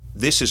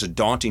this is a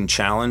daunting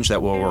challenge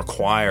that will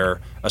require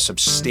a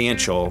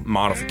substantial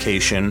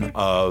modification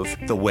of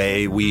the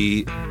way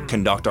we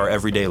conduct our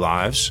everyday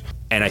lives.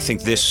 And I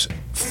think this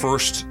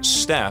first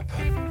step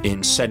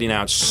in setting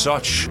out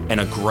such an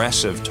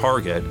aggressive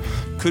target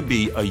could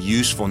be a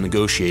useful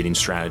negotiating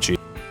strategy.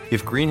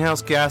 If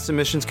greenhouse gas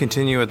emissions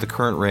continue at the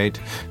current rate,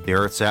 the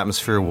Earth's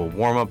atmosphere will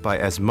warm up by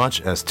as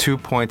much as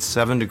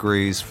 2.7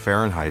 degrees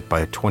Fahrenheit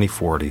by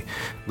 2040,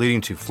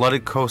 leading to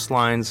flooded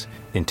coastlines,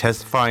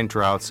 intensifying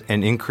droughts,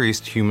 and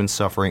increased human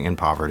suffering and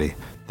poverty.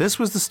 This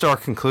was the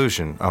stark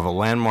conclusion of a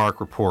landmark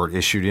report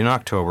issued in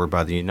October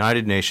by the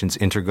United Nations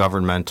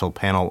Intergovernmental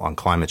Panel on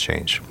Climate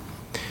Change.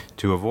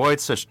 To avoid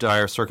such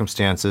dire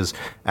circumstances,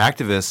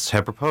 activists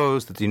have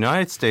proposed that the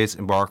United States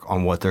embark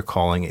on what they're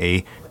calling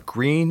a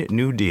Green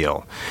New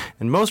Deal.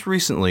 And most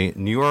recently,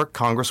 New York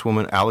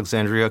Congresswoman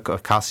Alexandria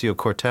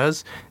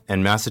Ocasio-Cortez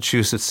and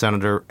Massachusetts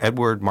Senator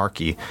Edward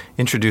Markey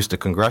introduced a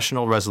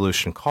congressional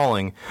resolution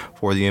calling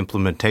for the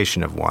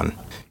implementation of one.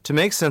 To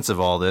make sense of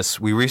all this,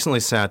 we recently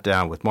sat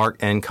down with Mark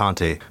N.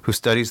 Conte, who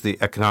studies the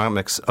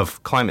economics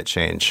of climate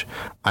change.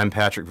 I'm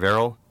Patrick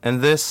Verrill,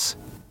 and this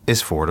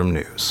is Fordham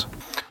News.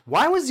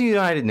 Why was the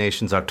United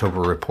Nations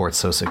October report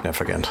so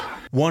significant?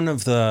 One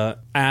of the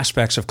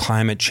aspects of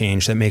climate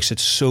change that makes it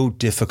so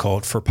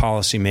difficult for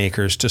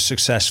policymakers to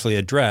successfully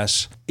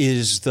address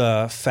is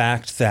the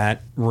fact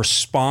that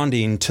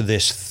responding to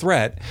this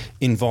threat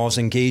involves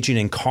engaging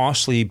in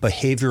costly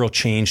behavioral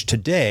change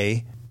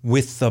today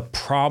with the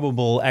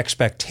probable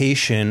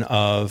expectation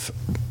of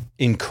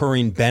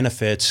incurring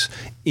benefits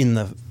in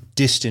the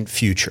distant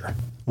future.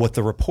 What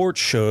the report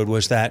showed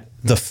was that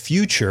the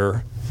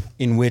future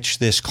in which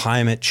this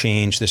climate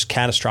change, this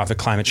catastrophic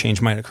climate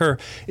change might occur,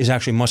 is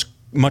actually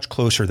much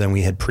closer than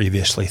we had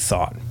previously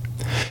thought.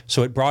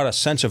 So it brought a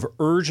sense of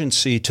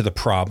urgency to the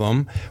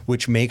problem,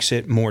 which makes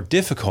it more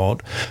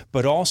difficult,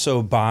 but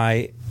also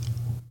by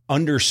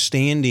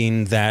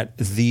understanding that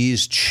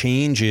these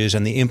changes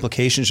and the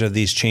implications of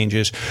these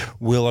changes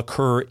will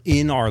occur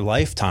in our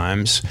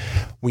lifetimes,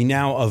 we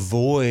now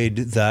avoid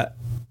the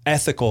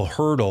ethical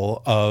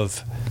hurdle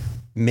of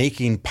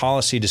making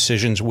policy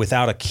decisions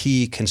without a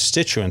key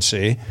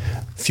constituency,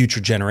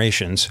 future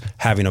generations,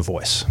 having a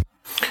voice.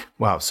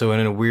 Wow. So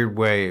in a weird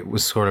way, it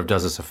sort of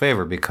does us a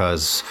favor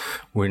because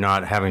we're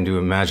not having to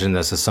imagine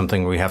this as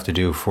something we have to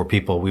do for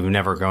people we're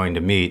never going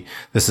to meet.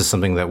 This is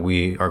something that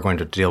we are going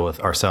to deal with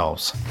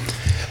ourselves.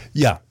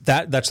 Yeah,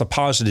 that's the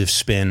positive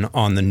spin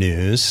on the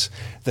news.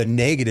 The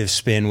negative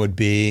spin would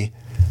be,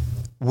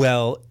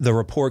 well, the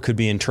report could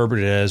be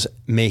interpreted as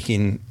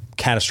making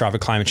catastrophic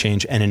climate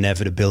change an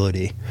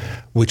inevitability,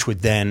 which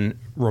would then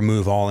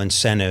remove all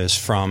incentives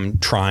from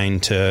trying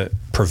to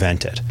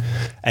prevent it.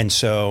 And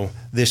so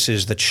this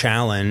is the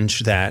challenge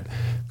that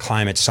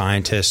climate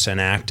scientists and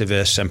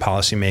activists and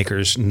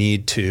policymakers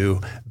need to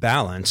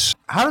balance.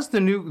 How does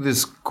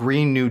this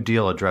Green New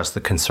Deal address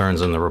the concerns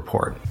in the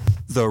report?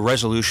 The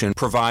resolution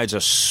provides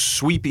a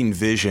sweeping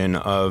vision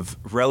of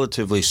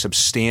relatively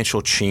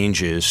substantial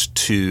changes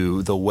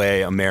to the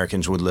way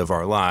Americans would live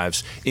our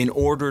lives in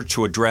order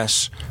to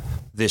address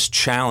this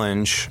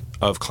challenge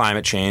of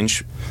climate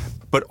change,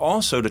 but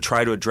also to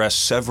try to address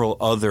several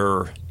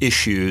other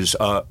issues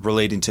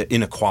relating to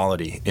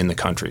inequality in the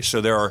country. So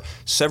there are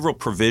several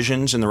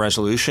provisions in the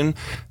resolution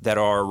that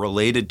are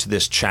related to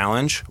this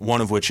challenge,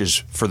 one of which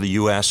is for the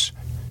U.S.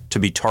 to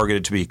be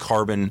targeted to be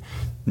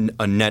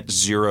a net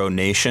zero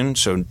nation,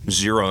 so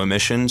zero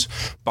emissions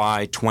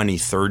by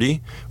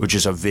 2030, which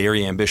is a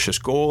very ambitious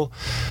goal.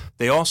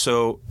 They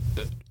also,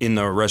 in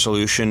the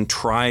resolution,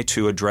 try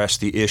to address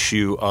the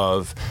issue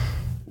of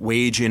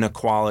wage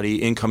inequality,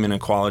 income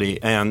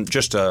inequality, and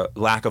just a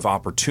lack of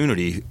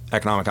opportunity,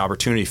 economic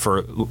opportunity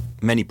for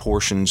many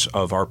portions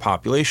of our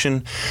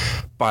population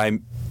by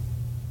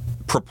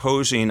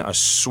proposing a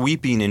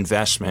sweeping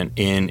investment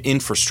in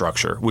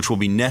infrastructure, which will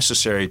be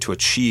necessary to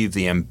achieve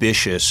the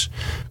ambitious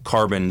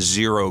carbon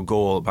zero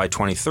goal by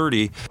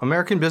 2030.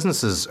 American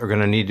businesses are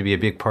going to need to be a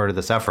big part of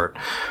this effort.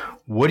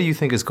 What do you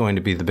think is going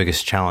to be the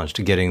biggest challenge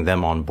to getting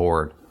them on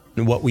board?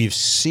 What we've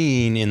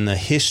seen in the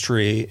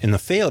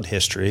failed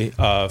history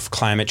of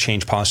climate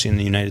change policy in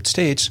the United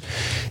States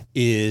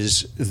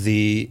is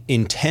the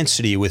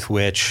intensity with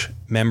which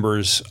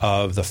members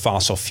of the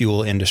fossil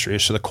fuel industry,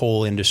 so the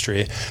coal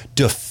industry,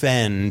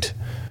 defend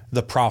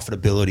the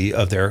profitability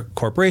of their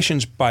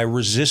corporations by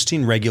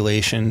resisting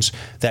regulations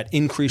that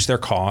increase their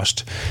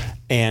cost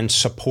and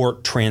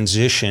support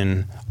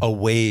transition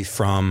away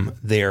from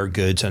their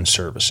goods and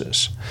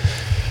services.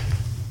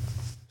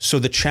 So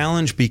the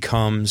challenge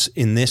becomes,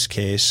 in this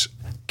case,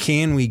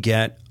 can we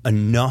get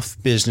enough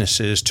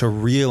businesses to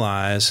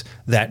realize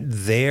that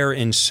their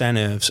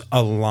incentives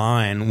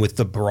align with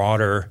the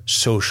broader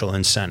social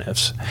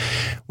incentives?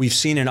 We've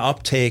seen an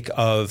uptake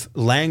of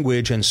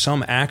language and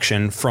some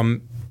action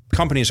from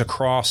companies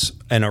across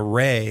an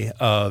array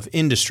of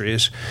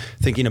industries,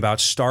 thinking about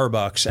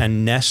Starbucks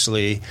and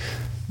Nestle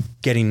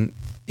getting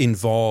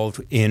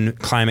involved in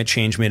climate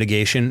change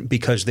mitigation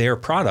because their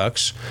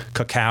products,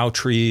 cacao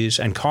trees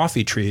and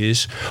coffee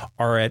trees,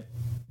 are at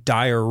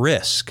dire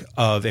risk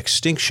of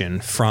extinction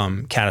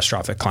from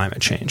catastrophic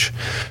climate change.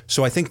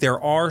 So I think there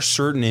are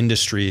certain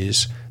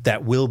industries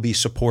that will be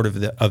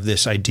supportive of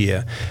this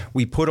idea.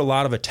 We put a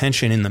lot of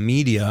attention in the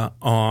media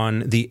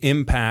on the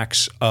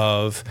impacts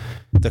of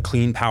the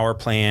Clean Power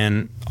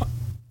Plan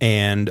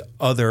and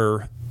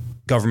other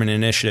government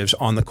initiatives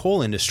on the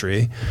coal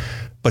industry,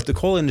 but the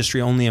coal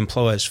industry only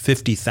employs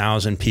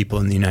 50,000 people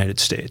in the United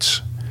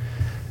States.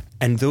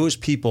 And those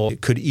people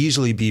could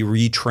easily be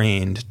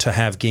retrained to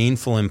have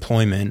gainful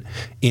employment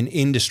in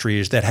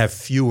industries that have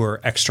fewer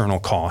external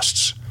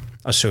costs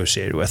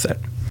associated with it.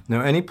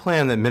 Now, any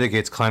plan that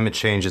mitigates climate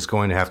change is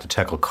going to have to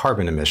tackle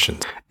carbon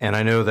emissions. And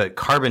I know that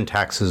carbon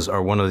taxes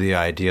are one of the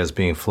ideas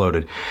being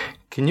floated.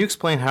 Can you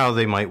explain how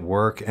they might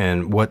work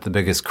and what the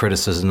biggest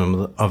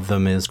criticism of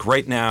them is?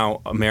 Right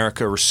now,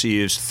 America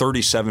receives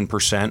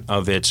 37%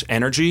 of its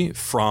energy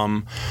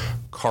from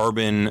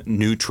carbon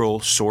neutral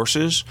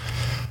sources.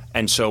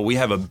 And so we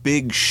have a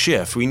big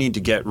shift. We need to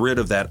get rid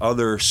of that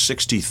other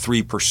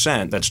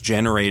 63% that's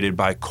generated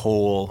by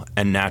coal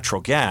and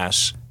natural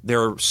gas.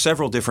 There are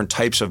several different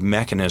types of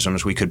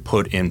mechanisms we could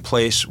put in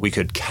place. We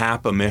could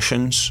cap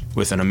emissions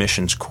with an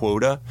emissions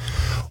quota,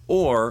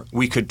 or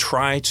we could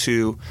try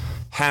to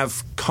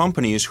have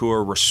companies who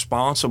are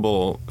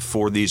responsible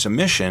for these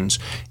emissions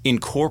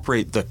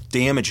incorporate the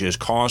damages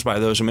caused by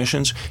those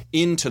emissions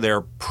into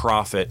their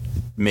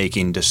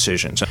profit-making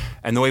decisions.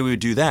 And the way we would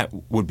do that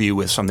would be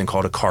with something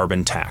called a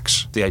carbon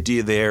tax. The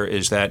idea there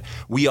is that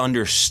we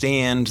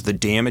understand the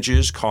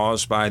damages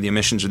caused by the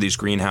emissions of these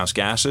greenhouse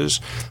gases.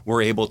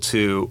 We're able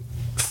to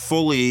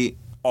fully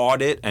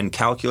audit and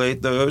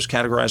calculate those,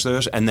 categorize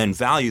those, and then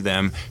value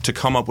them to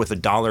come up with a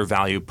dollar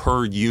value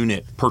per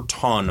unit, per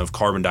ton of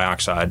carbon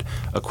dioxide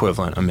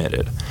equivalent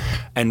emitted.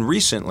 And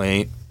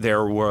recently,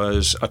 there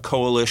was a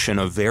coalition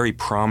of very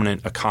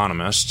prominent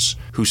economists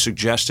who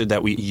suggested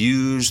that we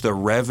use the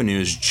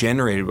revenues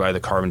generated by the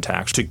carbon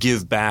tax to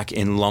give back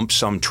in lump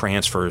sum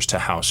transfers to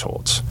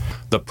households.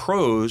 The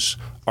pros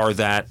are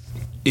that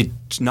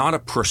it's not a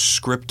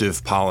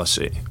prescriptive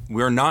policy.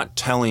 We're not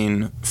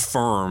telling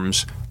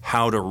firms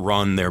how to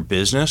run their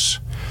business.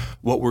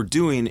 What we're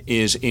doing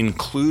is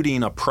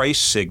including a price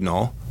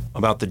signal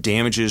about the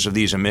damages of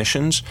these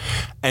emissions,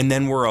 and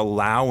then we're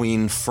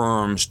allowing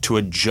firms to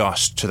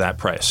adjust to that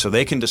price. So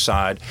they can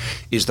decide,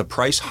 is the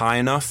price high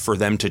enough for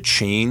them to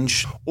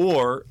change,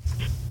 or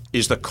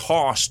is the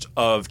cost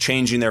of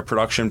changing their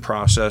production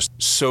process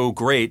so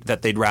great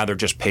that they'd rather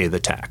just pay the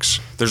tax?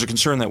 There's a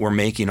concern that we're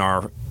making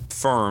our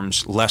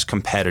firms less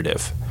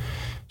competitive.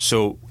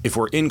 So if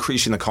we're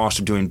increasing the cost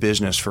of doing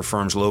business for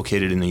firms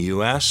located in the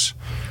U.S.,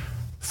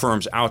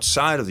 firms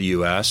outside of the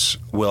U.S.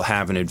 will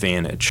have an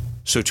advantage.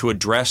 So to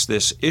address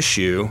this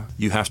issue,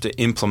 you have to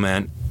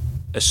implement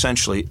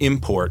essentially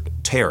import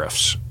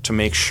tariffs to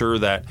make sure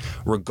that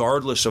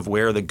regardless of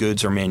where the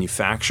goods are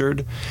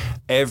manufactured,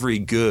 every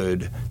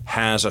good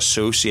has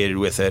associated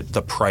with it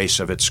the price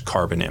of its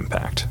carbon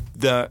impact.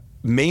 The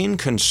main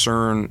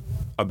concern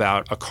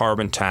about a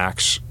carbon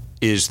tax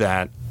is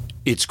that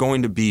it's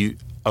going to be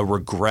a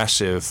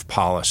regressive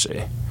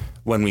policy.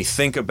 When we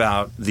think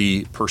about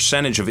the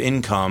percentage of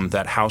income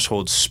that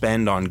households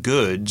spend on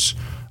goods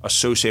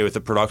associated with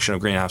the production of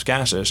greenhouse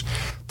gases,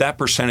 that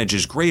percentage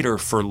is greater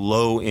for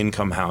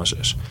low-income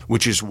houses,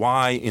 which is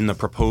why in the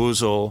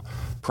proposal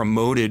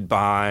promoted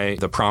by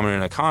the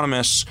prominent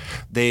economists,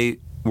 they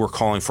were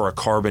calling for a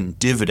carbon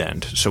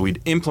dividend. So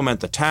we'd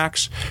implement the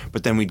tax,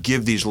 but then we'd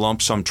give these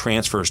lump sum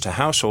transfers to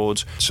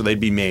households so they'd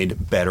be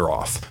made better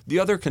off. The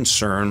other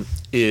concern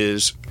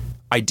is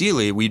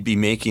ideally, we'd be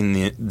making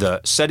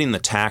the setting the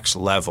tax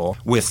level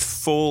with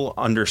full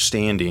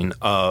understanding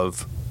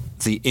of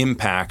the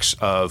impacts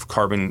of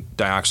carbon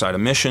dioxide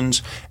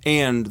emissions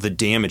and the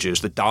damages,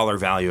 the dollar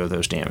value of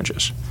those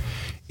damages.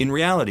 In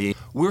reality,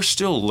 we're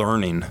still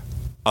learning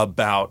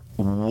about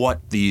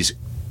what these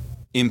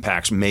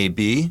impacts may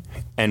be,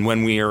 and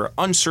when we are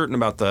uncertain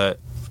about the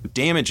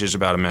damages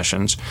about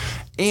emissions,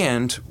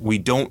 and we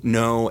don't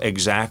know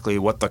exactly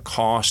what the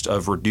cost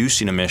of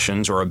reducing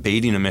emissions or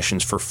abating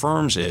emissions for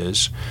firms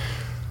is,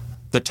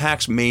 the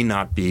tax may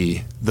not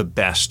be the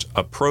best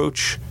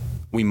approach.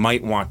 We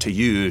might want to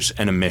use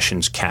an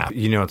emissions cap.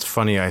 You know, it's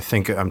funny.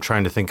 I'm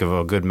trying to think of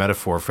a good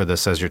metaphor for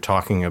this as you're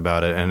talking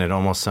about it, and it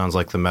almost sounds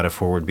like the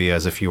metaphor would be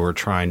as if you were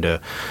trying to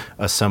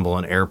assemble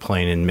an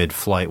airplane in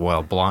mid-flight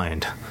while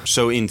blind.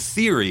 So in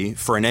theory,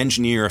 for an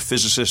engineer, a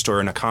physicist, or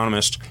an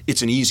economist,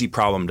 it's an easy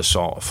problem to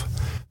solve.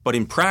 But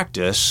in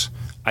practice,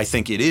 I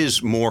think it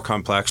is more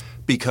complex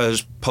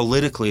because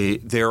politically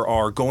there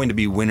are going to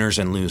be winners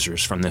and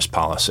losers from this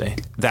policy.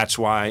 That's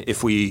why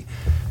if we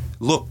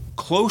look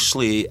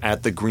closely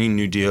at the Green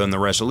New Deal and the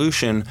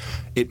resolution,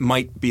 it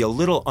might be a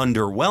little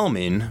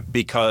underwhelming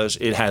because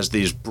it has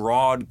these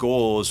broad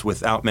goals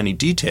without many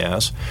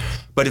details.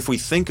 But if we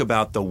think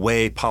about the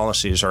way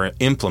policies are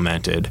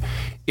implemented,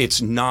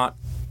 it's not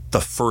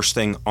the first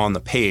thing on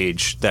the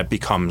page that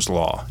becomes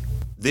law.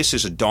 This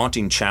is a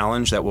daunting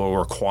challenge that will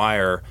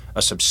require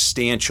a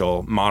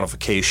substantial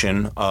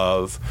modification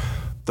of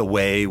the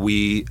way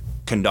we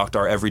conduct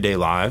our everyday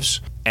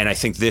lives. And I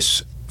think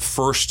this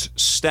first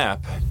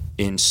step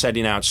in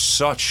setting out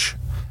such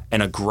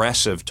an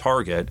aggressive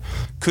target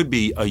could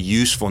be a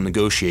useful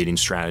negotiating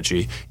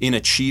strategy in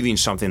achieving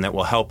something that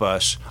will help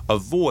us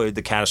avoid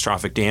the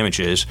catastrophic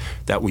damages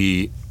that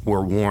we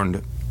were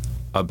warned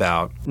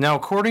about. Now,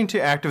 according to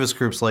activist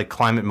groups like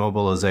Climate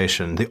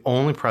Mobilization, the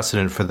only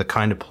precedent for the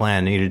kind of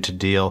plan needed to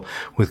deal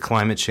with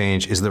climate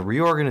change is the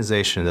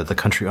reorganization that the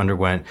country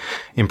underwent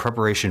in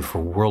preparation for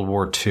World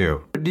War II.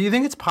 Do you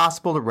think it's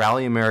possible to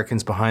rally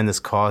Americans behind this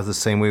cause the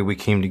same way we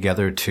came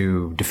together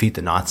to defeat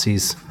the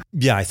Nazis?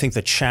 Yeah, I think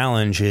the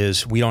challenge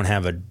is we don't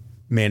have a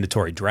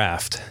mandatory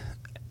draft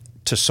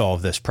to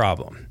solve this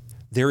problem.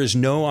 There is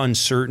no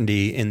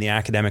uncertainty in the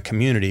academic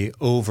community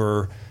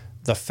over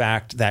the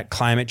fact that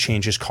climate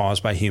change is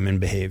caused by human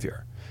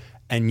behavior.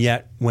 And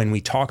yet, when we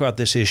talk about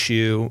this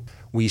issue,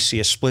 we see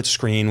a split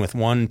screen with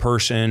one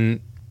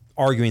person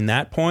arguing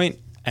that point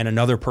and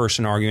another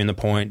person arguing the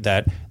point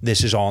that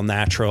this is all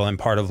natural and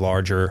part of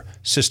larger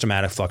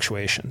systematic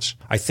fluctuations.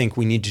 I think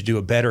we need to do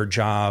a better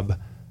job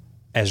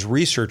as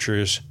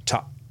researchers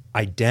to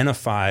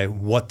identify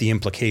what the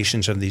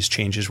implications of these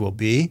changes will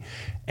be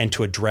and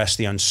to address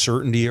the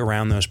uncertainty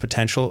around those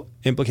potential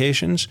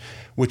implications,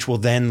 which will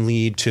then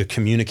lead to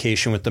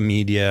communication with the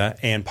media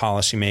and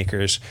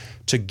policymakers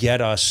to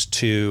get us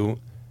to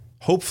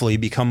hopefully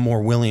become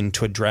more willing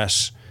to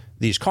address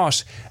these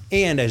costs.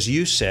 And as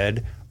you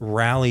said,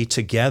 rally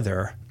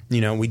together.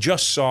 You know, we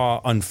just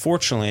saw,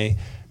 unfortunately,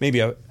 maybe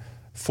a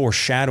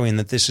foreshadowing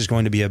that this is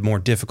going to be a more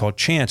difficult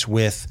chance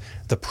with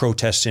the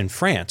protests in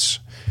France.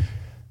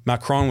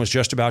 Macron was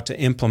just about to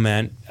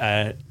implement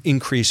an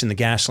increase in the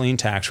gasoline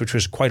tax, which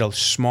was quite a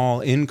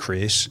small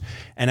increase.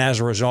 And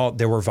as a result,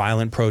 there were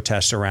violent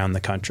protests around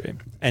the country.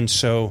 And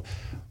so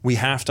we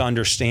have to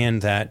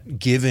understand that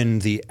given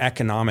the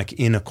economic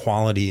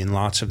inequality in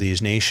lots of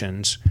these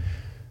nations,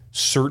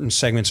 certain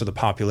segments of the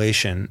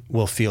population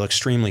will feel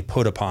extremely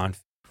put upon.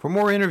 For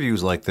more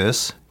interviews like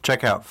this,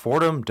 check out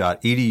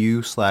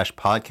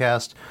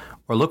fordham.edu/podcast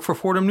or look for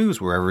Fordham News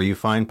wherever you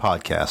find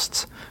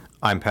podcasts.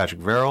 I'm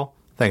Patrick Verrill.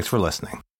 Thanks for listening.